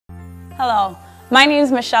Hello, my name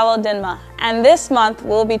is Michelle Odinma, and this month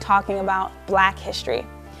we'll be talking about Black history.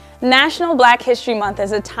 National Black History Month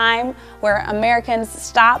is a time where Americans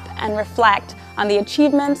stop and reflect on the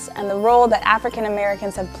achievements and the role that African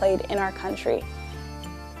Americans have played in our country.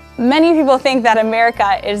 Many people think that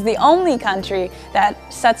America is the only country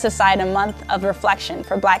that sets aside a month of reflection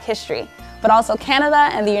for Black history, but also Canada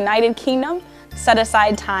and the United Kingdom set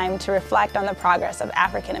aside time to reflect on the progress of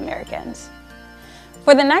African Americans.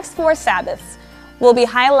 For the next 4 Sabbaths, we'll be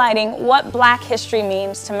highlighting what Black history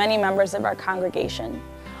means to many members of our congregation.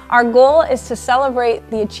 Our goal is to celebrate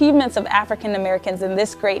the achievements of African Americans in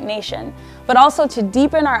this great nation, but also to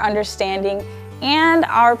deepen our understanding and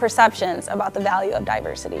our perceptions about the value of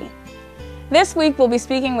diversity. This week, we'll be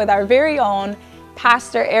speaking with our very own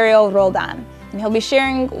Pastor Ariel Roldan, and he'll be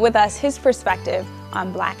sharing with us his perspective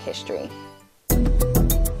on Black history.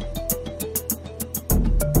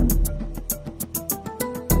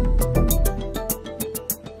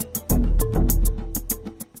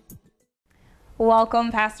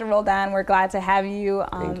 Welcome, Pastor Roldan. We're glad to have you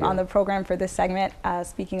on the program for this segment,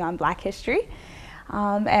 speaking on Black history.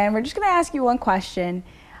 And we're just going to ask you one question.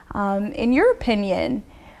 In your opinion,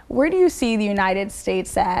 where do you see the United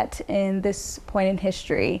States at in this point in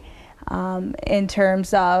history in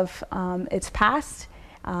terms of its past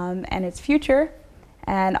and its future,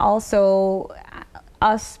 and also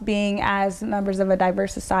us being as members of a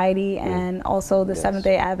diverse society and also the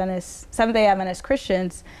Seventh-day Adventist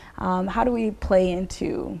Christians, how do we play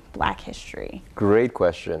into Black history? Great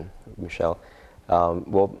question, Michelle.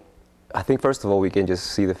 Well, I think first of all, we can just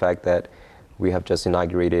see the fact that we have just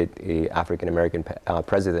inaugurated a African-American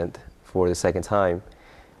president for the second time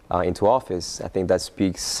into office. I think that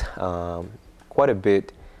speaks quite a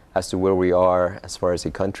bit as to where we are as far as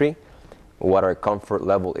a country. What our comfort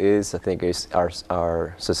level is, I think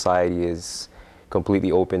our society is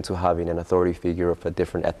completely open to having an authority figure of a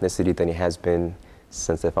different ethnicity than it has been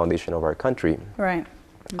since the foundation of our country. Right.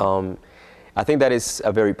 I think that is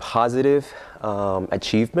a very positive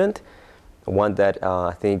achievement, one that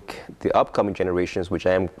I think the upcoming generations, which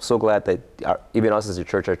I am so glad that even us as a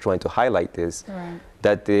church are trying to highlight this,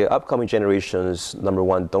 that the upcoming generations, number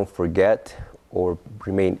one, don't forget or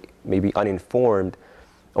remain maybe uninformed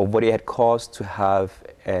of what it had cost to have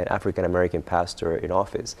an African-American pastor in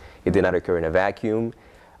office. It did not occur in a vacuum.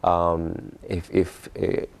 If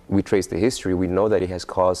we trace the history, we know that it has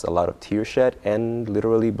caused a lot of tear shed and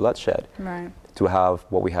literally bloodshed to have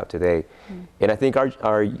what we have today. And I think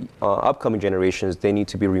our upcoming generations, they need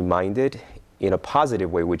to be reminded in a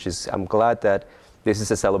positive way, which is, I'm glad that this is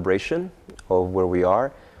a celebration of where we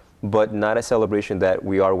are, but not a celebration that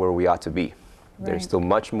we are where we ought to be. There's still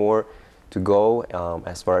much more to go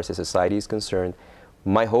as far as the society is concerned.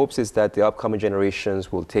 My hopes is that the upcoming generations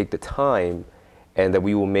will take the time and that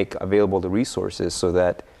we will make available the resources so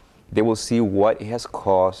that they will see what it has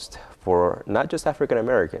cost for not just African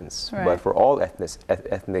Americans, but for all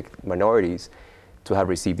ethnic minorities to have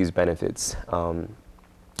received these benefits.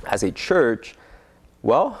 As a church,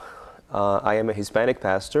 well, I am a Hispanic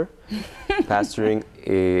pastor, pastoring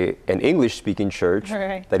an English-speaking church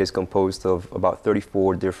that is composed of about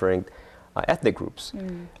 34 different ethnic groups.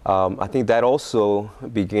 I think that also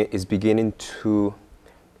is beginning to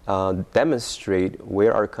demonstrate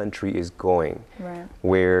where our country is going,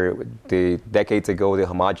 where the decades ago the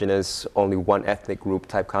homogenous, only one ethnic group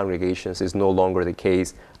type congregations is no longer the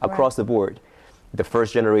case across the board. The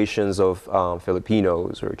first generations of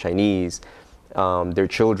Filipinos or Chinese, their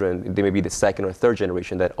children, they may be the second or third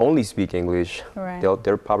generation that only speak English.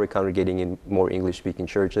 They're probably congregating in more English-speaking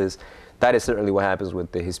churches. That is certainly what happens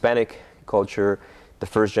with the Hispanic culture. The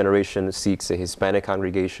first generation seeks a Hispanic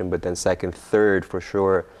congregation, but then second, third for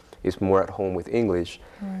sure is more at home with English.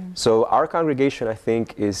 So our congregation, I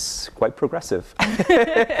think, is quite progressive.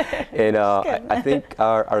 And I think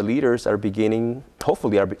our leaders are beginning,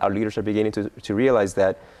 hopefully our leaders are beginning to realize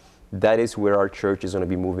that that is where our church is going to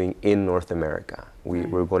be moving in North America.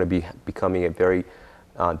 We're going to be becoming a very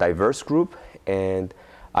diverse group, and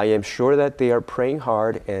I am sure that they are praying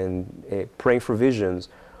hard and praying for visions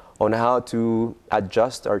on how to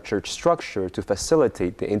adjust our church structure to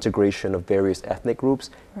facilitate the integration of various ethnic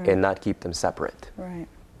groups and not keep them separate.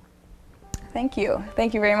 Thank you.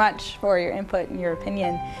 Thank you very much for your input and your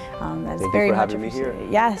opinion. That's Thank very you for much having me here.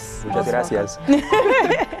 Yes. Muchas gracias.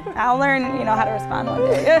 I'll learn, how to respond one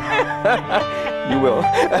day. You will.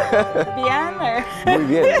 Bien or? Muy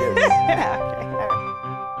bien, yes. Okay.